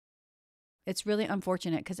It's really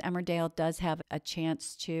unfortunate because Emmerdale does have a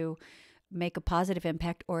chance to make a positive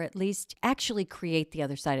impact, or at least actually create the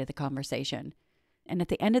other side of the conversation. And at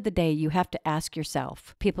the end of the day, you have to ask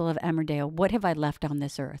yourself, people of Emmerdale, what have I left on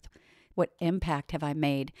this earth? What impact have I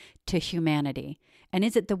made to humanity? And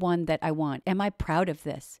is it the one that I want? Am I proud of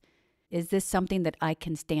this? Is this something that I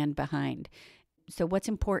can stand behind? So what's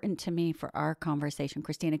important to me for our conversation,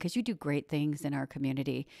 Cristina, because you do great things in our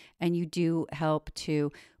community and you do help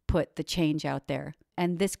to put the change out there.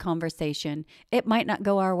 And this conversation, it might not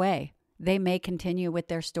go our way. They may continue with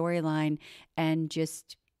their storyline and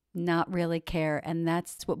just not really care. And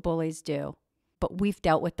that's what bullies do. But we've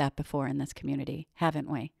dealt with that before in this community,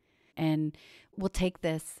 haven't we? And we'll take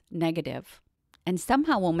this negative and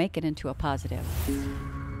somehow we'll make it into a positive.